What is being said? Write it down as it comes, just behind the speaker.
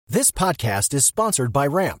This podcast is sponsored by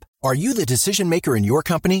Ramp. Are you the decision maker in your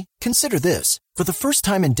company? Consider this. For the first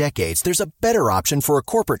time in decades, there's a better option for a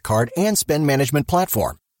corporate card and spend management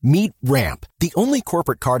platform. Meet Ramp, the only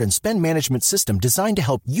corporate card and spend management system designed to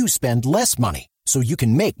help you spend less money so you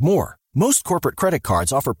can make more. Most corporate credit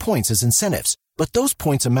cards offer points as incentives, but those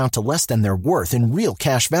points amount to less than their worth in real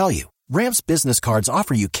cash value. Ramp's business cards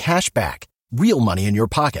offer you cash back, real money in your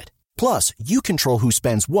pocket. Plus, you control who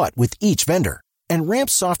spends what with each vendor. And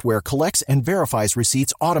Ramp's software collects and verifies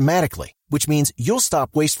receipts automatically, which means you'll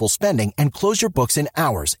stop wasteful spending and close your books in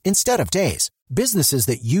hours instead of days. Businesses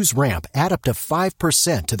that use Ramp add up to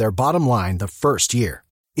 5% to their bottom line the first year.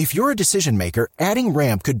 If you're a decision maker, adding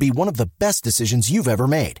Ramp could be one of the best decisions you've ever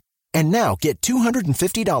made. And now get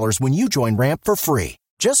 $250 when you join Ramp for free.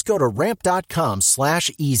 Just go to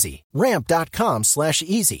ramp.com/easy.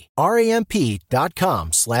 Ramp.com/easy.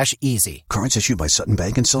 RAMP.com/easy. Cards issued by Sutton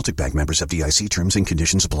Bank and Celtic Bank, members FDIC. Terms and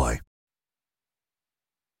conditions apply.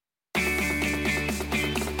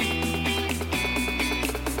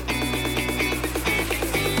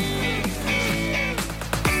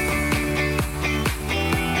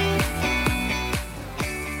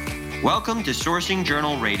 Welcome to Sourcing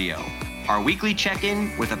Journal Radio, our weekly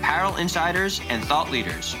check-in with apparel insiders and thought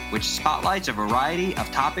leaders, which spotlights a variety of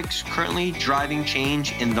topics currently driving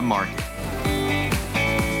change in the market.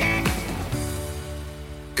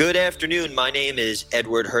 Good afternoon. My name is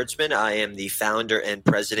Edward Hertzman. I am the founder and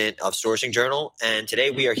president of Sourcing Journal, and today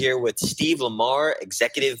we are here with Steve Lamar,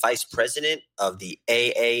 Executive Vice President of the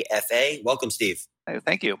AAFA. Welcome, Steve.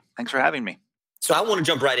 Thank you. Thanks for having me. So I want to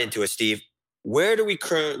jump right into it, Steve. Where do we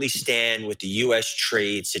currently stand with the U.S.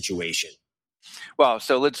 trade situation? Well,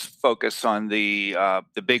 so let's focus on the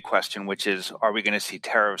big question, which is: are we going to see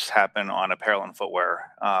tariffs happen on apparel and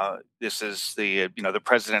footwear? This is the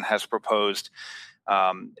president has proposed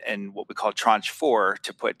in what we call Tranche 4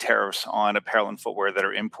 to put tariffs on apparel and footwear that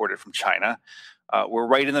are imported from China. We're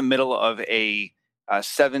right in the middle of a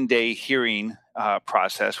 7-day hearing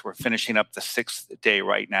process. We're finishing up the 6th day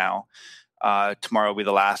right now. Tomorrow will be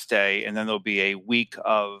the last day, and then there'll be a week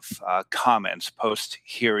of comments,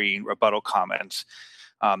 post-hearing rebuttal comments.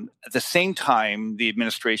 At the same time, the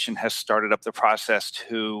administration has started up the process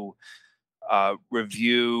to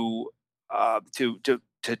review, to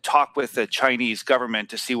talk with the Chinese government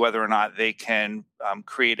to see whether or not they can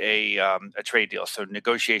create a trade deal. So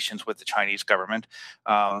negotiations with the Chinese government.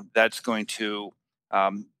 That's going to,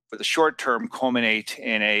 for the short term, culminate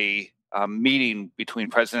in a meeting between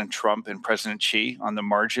President Trump and President Xi on the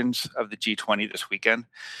margins of the G20 this weekend.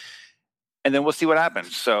 And then we'll see what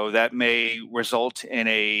happens. So that may result in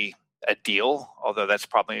a deal, although that's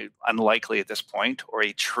probably unlikely at this point, or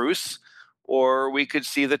a truce, or we could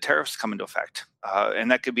see the tariffs come into effect.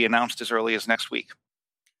 And that could be announced as early as next week.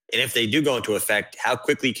 And if they do go into effect, how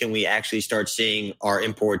quickly can we actually start seeing our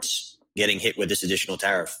imports getting hit with this additional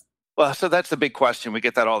tariff? Well, so that's the big question. We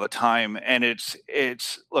get that all the time, and it's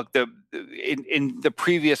look, in the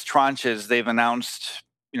previous tranches, they've announced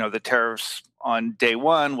the tariffs on day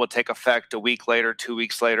one will take effect a week later, 2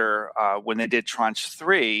 weeks later. When they did Tranche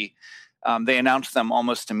 3, they announced them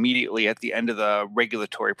almost immediately at the end of the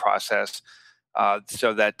regulatory process,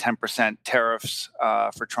 so that 10% tariffs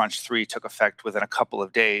for Tranche 3 took effect within a couple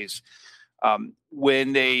of days.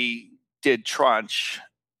 When they did Tranche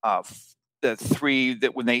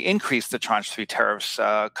when they increased the Tranche 3 tariffs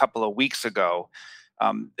a couple of weeks ago,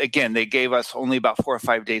 again, they gave us only about 4 or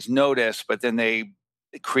 5 days notice, but then they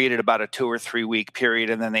created about a 2 or 3 week period,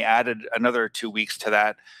 and then they added another 2 weeks to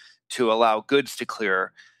that to allow goods to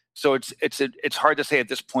clear. So it's hard to say at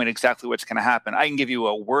this point exactly what's going to happen. I can give you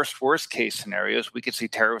a worst case scenarios. We could see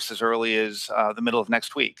tariffs as early as the middle of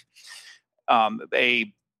next week.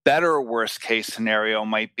 A better worst case scenario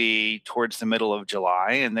might be towards the middle of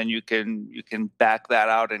July, and then you can back that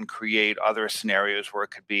out and create other scenarios where it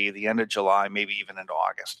could be the end of July, maybe even into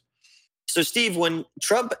August. So, Steve, when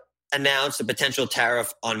Trump announced a potential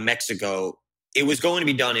tariff on Mexico, it was going to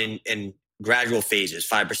be done in gradual phases,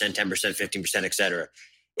 5%, 10%, 15%, et cetera.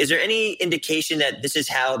 Is there any indication that this is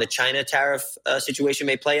how the China tariff situation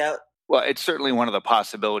may play out? Well, it's certainly one of the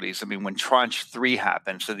possibilities. I mean, when Tranche 3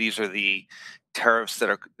 happened, so these are the tariffs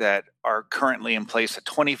that are currently in place at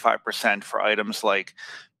 25% for items like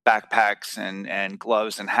backpacks and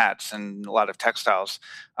gloves and hats and a lot of textiles.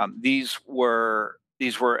 These were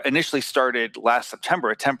initially started last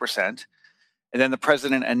September at 10%, and then the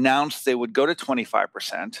president announced they would go to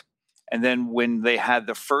 25%. And then when they had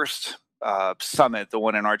the first summit, the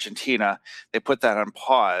one in Argentina, they put that on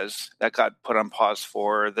pause. That got put on pause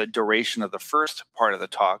for the duration of the first part of the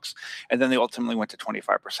talks. And then they ultimately went to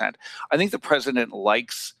 25%. I think the president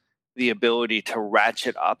likes the ability to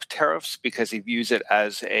ratchet up tariffs because he views it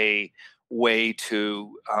as a way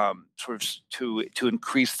to to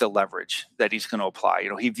increase the leverage that he's going to apply.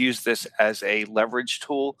 He views this as a leverage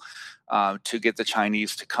tool to get the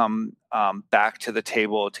Chinese to come back to the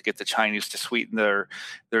table, to get the Chinese to sweeten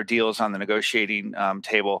their deals on the negotiating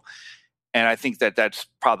table. And I think that that's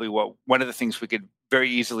probably one of the things we could very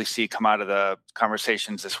easily see come out of the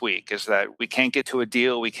conversations this week is that we can't get to a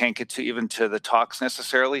deal. We can't get to even to the talks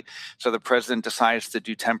necessarily. So the president decides to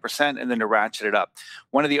do 10% and then to ratchet it up.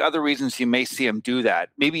 One of the other reasons you may see him do that,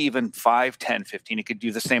 maybe even 5, 10, 15, he could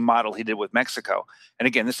do the same model he did with Mexico. And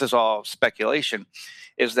again, this is all speculation,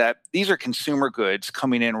 is that these are consumer goods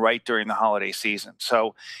coming in right during the holiday season.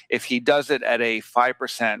 So if he does it at a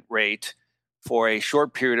 5% rate, for a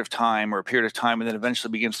short period of time or a period of time and then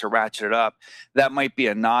eventually begins to ratchet it up, that might be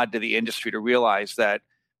a nod to the industry to realize that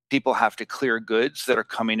people have to clear goods that are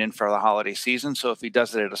coming in for the holiday season. So if he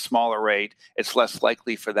does it at a smaller rate, it's less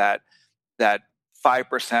likely for that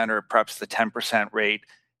 5% or perhaps the 10% rate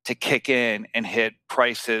to kick in and hit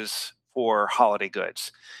prices for holiday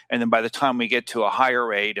goods. And then by the time we get to a higher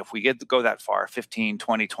rate, if we get to go that far, 15,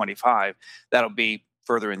 20, 25, that'll be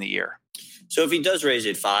further in the year. So if he does raise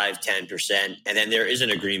it 5, 10%, and then there is an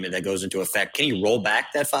agreement that goes into effect, can he roll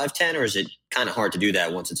back that 5, 10, or is it kind of hard to do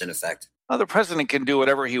that once it's in effect? Well, the president can do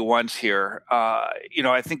whatever he wants here.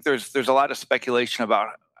 I think there's a lot of speculation about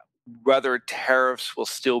whether tariffs will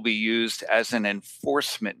still be used as an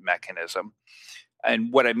enforcement mechanism.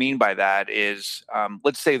 And what I mean by that is,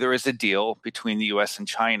 let's say there is a deal between the U.S. and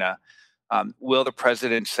China. Will the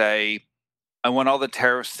president say, I want all the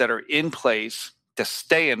tariffs that are in place to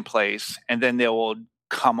stay in place, and then they will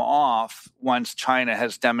come off once China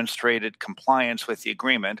has demonstrated compliance with the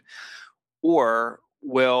agreement? Or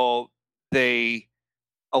will a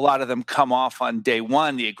lot of them come off on day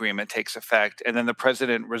one the agreement takes effect, and then the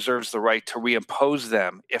president reserves the right to reimpose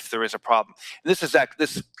them if there is a problem? And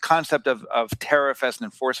this concept of tariff as an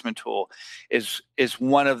enforcement tool is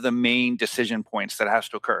one of the main decision points that has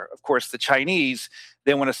to occur. Of course, the Chinese,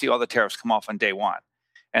 they want to see all the tariffs come off on day one.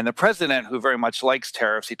 And the president, who very much likes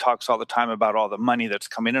tariffs, he talks all the time about all the money that's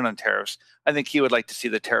coming in on tariffs. I think he would like to see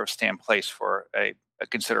the tariffs stay in place for a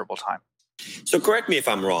considerable time. So correct me if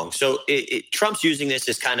I'm wrong. So Trump's using this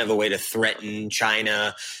as kind of a way to threaten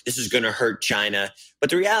China. This is going to hurt China.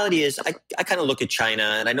 But the reality is I kind of look at China,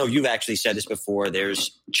 and I know you've actually said this before.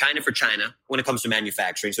 There's China for China when it comes to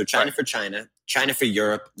manufacturing. So China for China, China for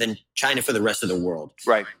Europe, then China for the rest of the world.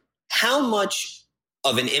 Right. How much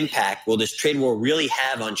of an impact will this trade war really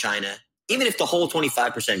have on China, even if the whole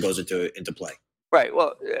 25% goes into play? Right.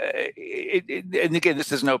 Well, and again,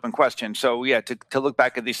 this is an open question. So, yeah, to look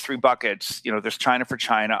back at these three buckets, there's China for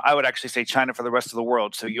China. I would actually say China for the rest of the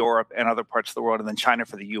world, so Europe and other parts of the world, and then China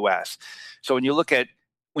for the U.S. So when you look at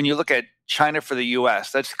China for the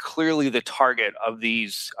U.S., that's clearly the target of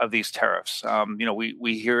these tariffs.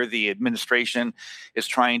 We hear the administration is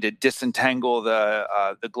trying to disentangle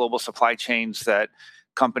the global supply chains that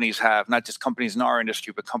companies have, not just companies in our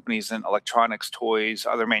industry, but companies in electronics, toys,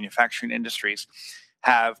 other manufacturing industries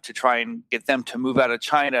have, to try and get them to move out of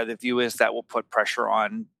China. The view is that will put pressure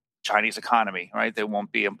on Chinese economy, right? They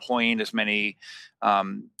won't be employing as many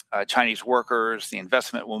Chinese workers. The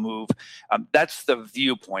investment will move. That's the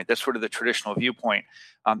viewpoint. That's sort of the traditional viewpoint.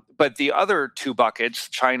 But the other two buckets,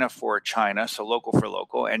 China for China, so local for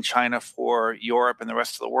local, and China for Europe and the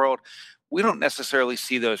rest of the world, we don't necessarily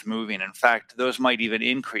see those moving. In fact, those might even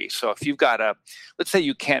increase. So if you've got let's say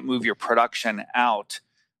you can't move your production out,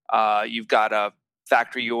 you've got a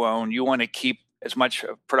factory you own, you want to keep as much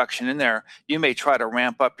production in there, you may try to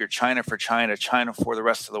ramp up your China for China, China for the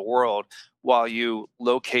rest of the world, while you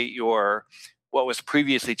locate what was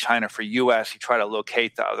previously China for U.S., you try to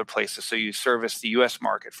locate the other places. So you service the U.S.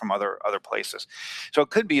 market from other places. So it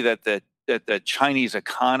could be that the Chinese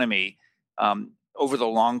economy over the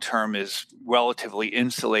long term is relatively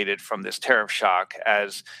insulated from this tariff shock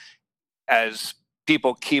as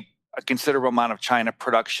people keep a considerable amount of China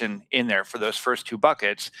production in there for those first two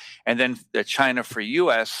buckets. And then the China for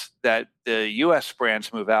U.S., that the U.S.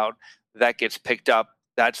 brands move out, that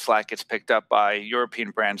slack gets picked up by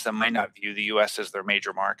European brands that might not view the U.S. as their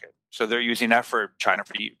major market. So they're using that for China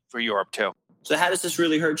for Europe too. So how does this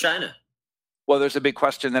really hurt China? Well, there's a big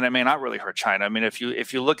question that it may not really hurt China. I mean, if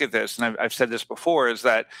you look at this, and I've said this before, is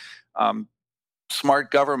that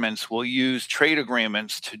smart governments will use trade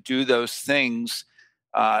agreements to do those things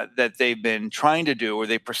that they've been trying to do, or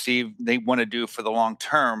they perceive they want to do for the long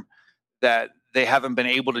term, that they haven't been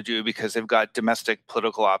able to do because they've got domestic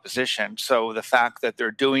political opposition. So the fact that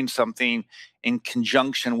they're doing something in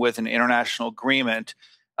conjunction with an international agreement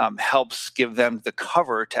helps give them the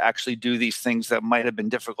cover to actually do these things that might have been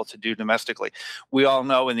difficult to do domestically. We all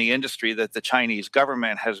know in the industry that the Chinese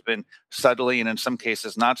government has been subtly, and in some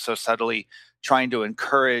cases not so subtly, trying to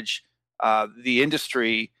encourage the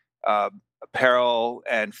industry, apparel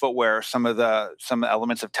and footwear, some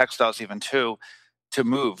elements of textiles even too, to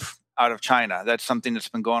move out of China. That's something that's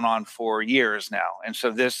been going on for years now. And so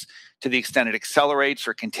this, to the extent it accelerates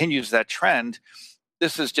or continues that trend,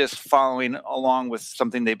 this is just following along with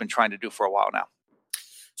something they've been trying to do for a while now.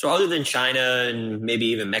 So other than China and maybe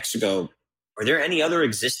even Mexico, are there any other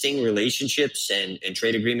existing relationships and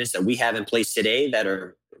trade agreements that we have in place today that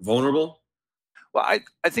are vulnerable? Well,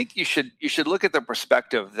 I think you should look at the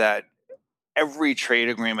perspective that every trade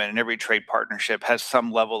agreement and every trade partnership has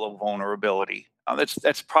some level of vulnerability.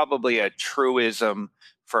 That's probably a truism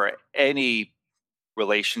for any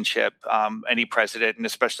relationship, any president, and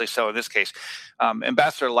especially so in this case.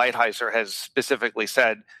 Ambassador Lighthizer has specifically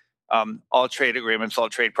said all trade agreements, all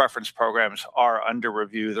trade preference programs are under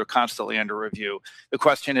review. They're constantly under review. The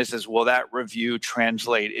question is will that review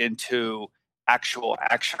translate into actual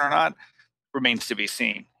action or not? Remains to be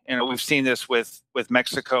seen. We've seen this with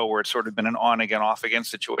Mexico, where it's sort of been an on again, off again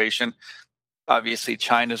situation. Obviously,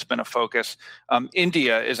 China's been a focus.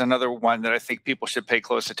 India is another one that I think people should pay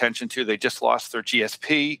close attention to. They just lost their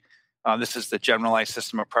GSP. This is the Generalized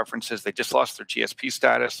System of Preferences. They just lost their GSP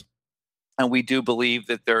status. And we do believe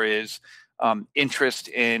that there is interest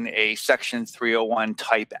in a Section 301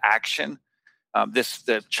 type action.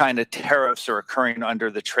 The China tariffs are occurring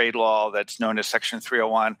under the trade law that's known as Section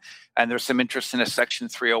 301, and there's some interest in a Section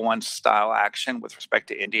 301 style action with respect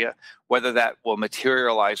to India. Whether that will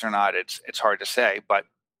materialize or not, it's hard to say, but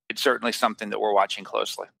it's certainly something that we're watching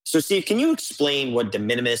closely. So, Steve, can you explain what de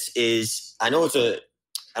minimis is? I know I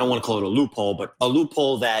don't want to call it a loophole, but a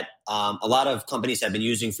loophole that a lot of companies have been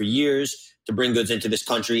using for years to bring goods into this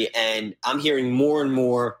country, and I'm hearing more and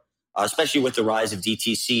more, especially with the rise of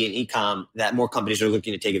DTC and e-com, that more companies are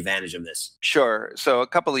looking to take advantage of this. Sure. So a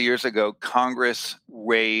couple of years ago, Congress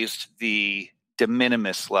raised the de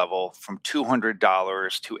minimis level from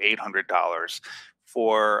 $200 to $800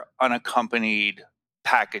 for unaccompanied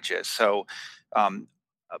packages. So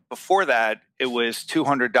before that, it was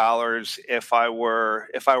 $200 if I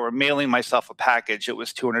were mailing myself a package. It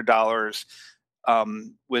was $200.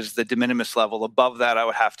 Was the de minimis level. Above that, I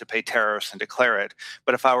would have to pay tariffs and declare it.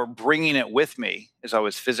 But if I were bringing it with me as I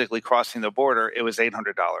was physically crossing the border, it was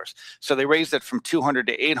 $800. So they raised it from $200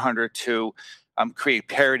 to $800 to create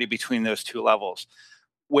parity between those two levels.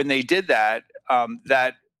 When they did that,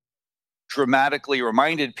 that dramatically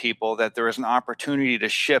reminded people that there is an opportunity to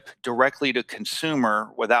ship directly to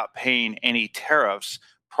consumer without paying any tariffs,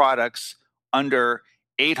 products under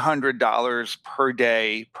 $800 per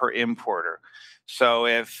day per importer. So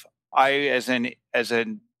if I, as a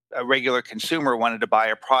regular consumer, wanted to buy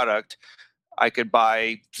a product, I could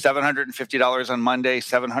buy $750 on Monday,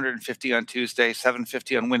 $750 on Tuesday,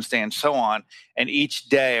 $750 on Wednesday, and so on. And each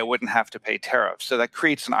day I wouldn't have to pay tariffs. So that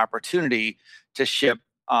creates an opportunity to ship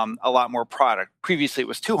a lot more product. Previously, it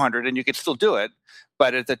was $200, and you could still do it.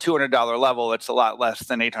 But at the $200 level, it's a lot less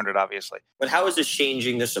than $800, obviously. But how is this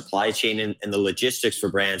changing the supply chain and the logistics for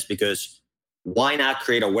brands? Because why not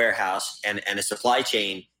create a warehouse and a supply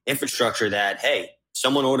chain infrastructure that, hey,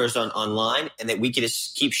 someone orders online and that we can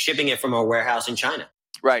just keep shipping it from our warehouse in China?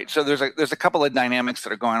 Right. So there's a couple of dynamics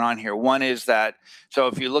that are going on here. One is that, so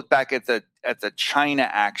if you look back at the China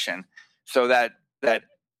action, so that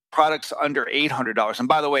products under $800, and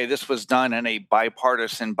by the way, this was done in a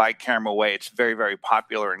bipartisan, bicameral way. It's very, very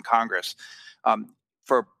popular in Congress.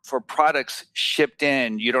 For products shipped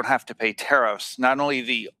in, you don't have to pay tariffs. Not only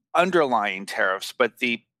the underlying tariffs, but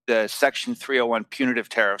the Section 301 punitive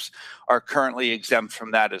tariffs are currently exempt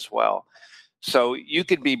from that as well. So you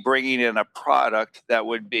could be bringing in a product that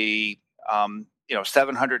would be,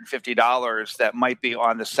 $750 that might be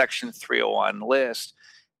on the Section 301 list,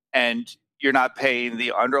 and you're not paying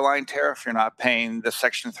the underlying tariff. You're not paying the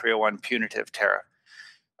Section 301 punitive tariff.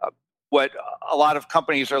 What a lot of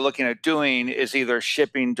companies are looking at doing is either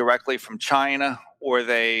shipping directly from China, or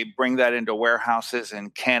they bring that into warehouses in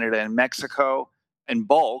Canada and Mexico in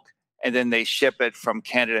bulk, and then they ship it from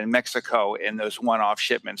Canada and Mexico in those one-off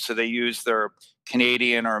shipments. So they use their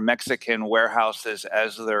Canadian or Mexican warehouses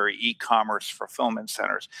as their e-commerce fulfillment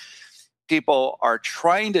centers. People are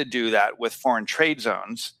trying to do that with foreign trade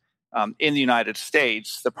zones in the United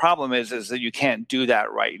States. The problem is that you can't do that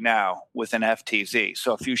right now with an FTZ.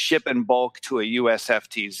 So if you ship in bulk to a US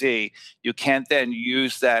FTZ, you can't then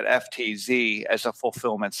use that FTZ as a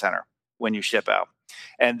fulfillment center when you ship out.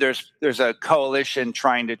 And there's a coalition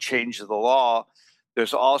trying to change the law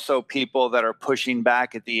There's also people that are pushing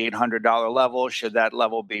back at the $800 level. Should that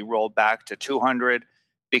level be rolled back to $200?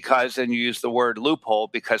 Because, and you use the word loophole,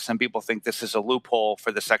 because some people think this is a loophole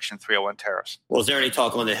for the Section 301 tariffs. Well, is there any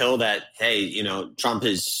talk on the Hill that, hey, Trump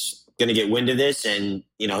is going to get wind of this and,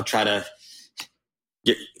 try to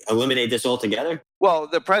eliminate this altogether? Well,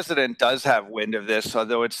 the president does have wind of this,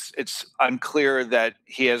 although it's unclear that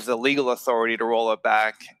he has the legal authority to roll it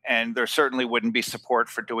back, and there certainly wouldn't be support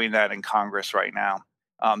for doing that in Congress right now.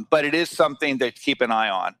 But it is something to keep an eye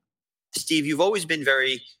on. Steve, you've always been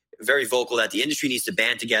very, very vocal that the industry needs to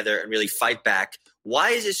band together and really fight back.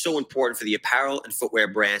 Why is it so important for the apparel and footwear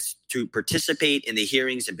brands to participate in the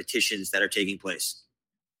hearings and petitions that are taking place?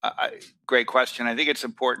 Great question. I think it's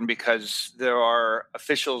important because there are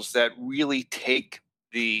officials that really take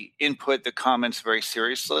the input, the comments very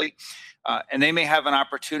seriously, and they may have an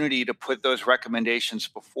opportunity to put those recommendations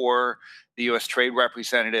before the U.S. Trade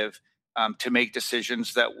Representative to make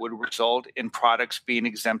decisions that would result in products being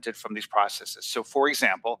exempted from these processes. So, for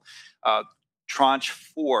example, Tranche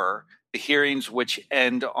 4, the hearings which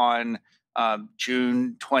end on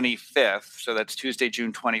June 25th, so that's Tuesday,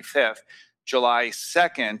 June 25th, July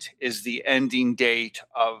 2nd is the ending date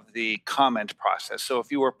of the comment process. So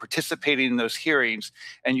if you were participating in those hearings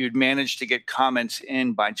and you'd managed to get comments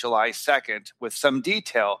in by July 2nd with some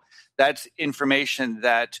detail, that's information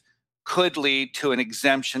that could lead to an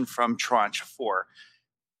exemption from Tranche 4.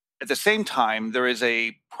 At the same time, there is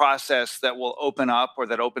a process that will open up, or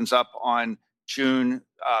that opens up on June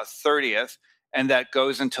 30th, and that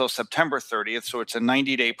goes until September 30th. So it's a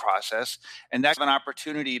 90-day process. And that's an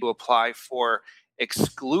opportunity to apply for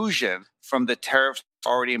exclusion from the tariffs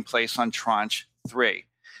already in place on Tranche 3.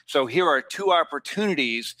 So here are two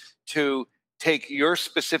opportunities to take your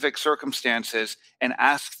specific circumstances and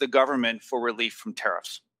ask the government for relief from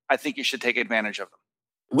tariffs. I think you should take advantage of them.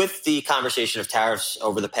 With the conversation of tariffs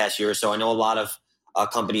over the past year or so, I know a lot of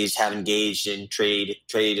companies have engaged in trade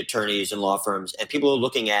attorneys and law firms, and people are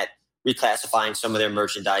looking at reclassifying some of their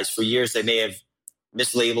merchandise. For years, they may have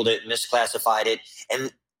mislabeled it, misclassified it.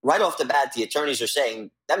 And right off the bat, the attorneys are saying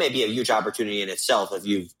that may be a huge opportunity in itself if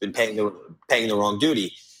you've been paying the wrong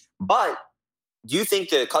duty. But do you think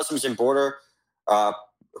the Customs and Border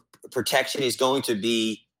Protection is going to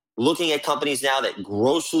be looking at companies now that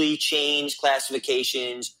grossly change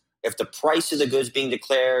classifications? If the price of the goods being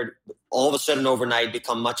declared all of a sudden overnight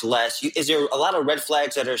become much less, is there a lot of red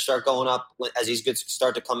flags that are start going up as these goods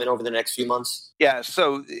start to come in over the next few months? Yeah,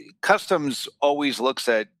 so Customs always looks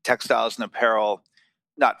at textiles and apparel,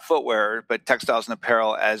 not footwear, but textiles and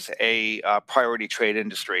apparel as a priority trade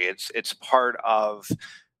industry. It's part of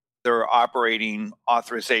their operating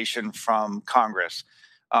authorization from Congress.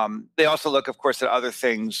 They also look, of course, at other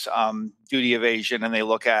things, duty evasion, and they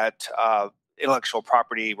look at intellectual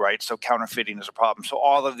property rights. So counterfeiting is a problem. So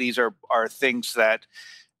all of these are things that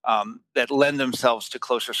lend themselves to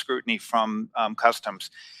closer scrutiny from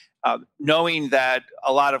Customs. Knowing that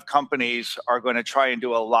a lot of companies are going to try and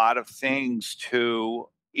do a lot of things to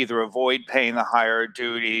either avoid paying the higher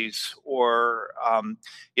duties or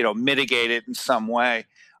mitigate it in some way,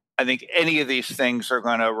 I think any of these things are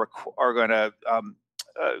going to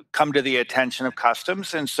come to the attention of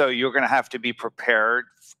Customs, and so you're going to have to be prepared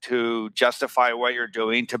to justify what you're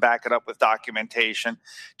doing, to back it up with documentation,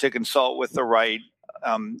 to consult with the right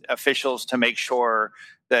officials to make sure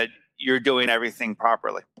that you're doing everything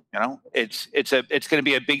properly. It's going to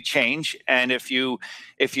be a big change, and if you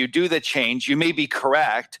do the change, you may be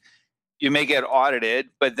correct. You may get audited,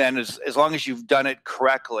 but then as long as you've done it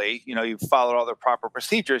correctly, you've followed all the proper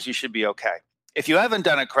procedures, you should be okay. If you haven't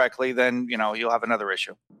done it correctly, then you'll have another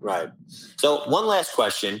issue. Right. So one last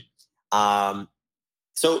question.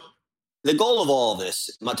 So the goal of all of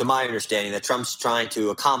this, to my understanding, that Trump's trying to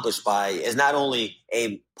accomplish is not only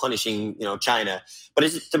punishing China, but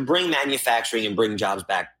is to bring manufacturing and bring jobs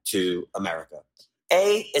back to America.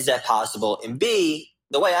 A, is that possible? And B,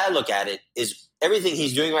 the way I look at it is everything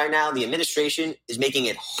he's doing right now, the administration is making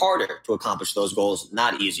it harder to accomplish those goals,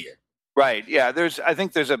 not easier. Right. Yeah. I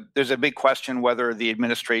think there's a big question whether the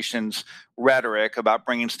administration's rhetoric about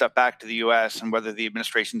bringing stuff back to the U.S. and whether the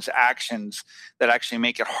administration's actions that actually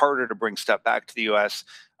make it harder to bring stuff back to the U.S.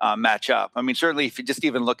 Match up. I mean, certainly, if you just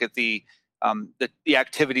even look at the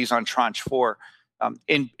activities on Tranche 4,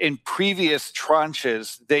 in previous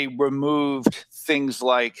tranches, they removed things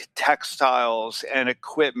like textiles and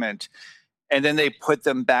equipment, and then they put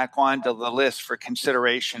them back onto the list for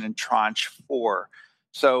consideration in Tranche 4.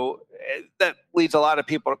 So that leads a lot of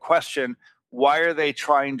people to question, why are they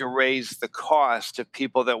trying to raise the cost of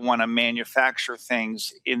people that want to manufacture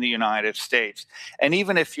things in the United States? And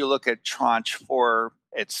even if you look at Tranche 4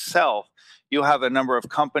 itself, you have a number of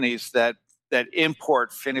companies that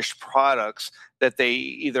import finished products that they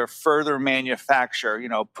either further manufacture,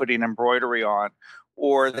 putting embroidery on,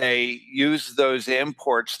 or they use those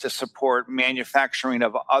imports to support manufacturing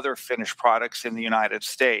of other finished products in the United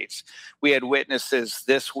States. We had witnesses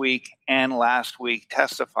this week and last week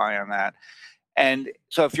testify on that. And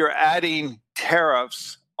so if you're adding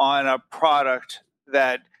tariffs on a product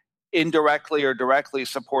that indirectly or directly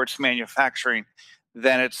supports manufacturing,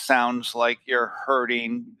 then it sounds like you're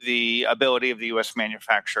hurting the ability of the U.S.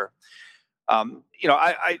 manufacturer.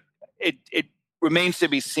 It remains to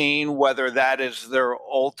be seen whether that is their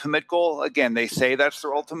ultimate goal. Again, they say that's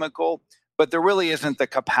their ultimate goal, but there really isn't the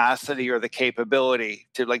capacity or the capability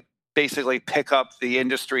to basically pick up the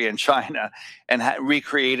industry in China and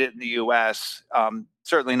recreate it in the U.S.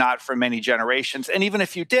 Certainly not for many generations. And even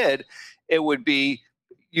if you did, it would be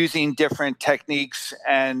using different techniques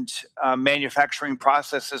and manufacturing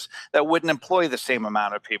processes that wouldn't employ the same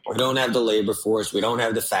amount of people. We don't have the labor force. We don't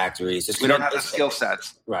have the factories. We don't have the skill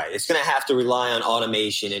sets. Right. It's going to have to rely on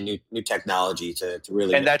automation and new technology to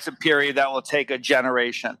really... And that's a period that will take a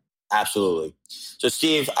generation. Absolutely. So,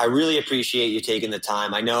 Steve, I really appreciate you taking the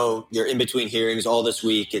time. I know you're in between hearings all this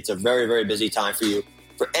week. It's a very, very busy time for you.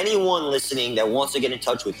 For anyone listening that wants to get in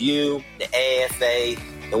touch with you, the AAFA,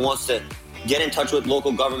 that wants to get in touch with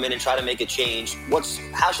local government and try to make a change,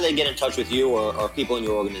 how should they get in touch with you or people in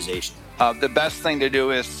your organization? The best thing to do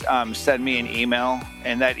is send me an email,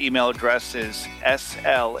 and that email address is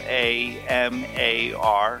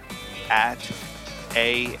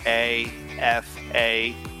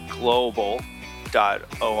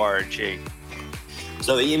slamar@aafaglobal.org.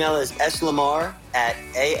 So the email is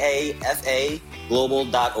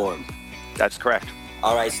slamar@aafaglobal.org. That's correct.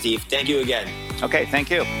 All right, Steve. Thank you again. Okay, thank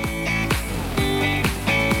you.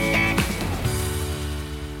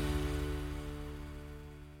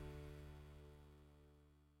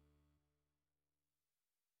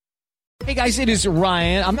 Hey guys, it is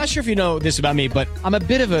Ryan. I'm not sure if you know this about me, but I'm a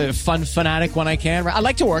bit of a fun fanatic when I can. I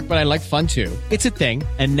like to work, but I like fun too. It's a thing.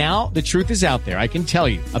 And now the truth is out there. I can tell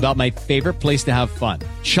you about my favorite place to have fun.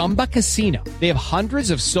 Chumba Casino. They have hundreds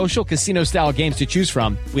of social casino style games to choose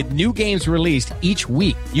from with new games released each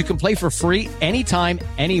week. You can play for free anytime,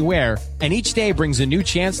 anywhere. And each day brings a new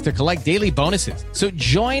chance to collect daily bonuses. So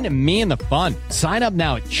join me in the fun. Sign up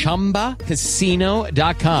now at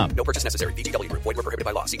ChumbaCasino.com. No purchase necessary. VGW Group. Void where prohibited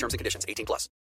by law. See terms and conditions. 18+.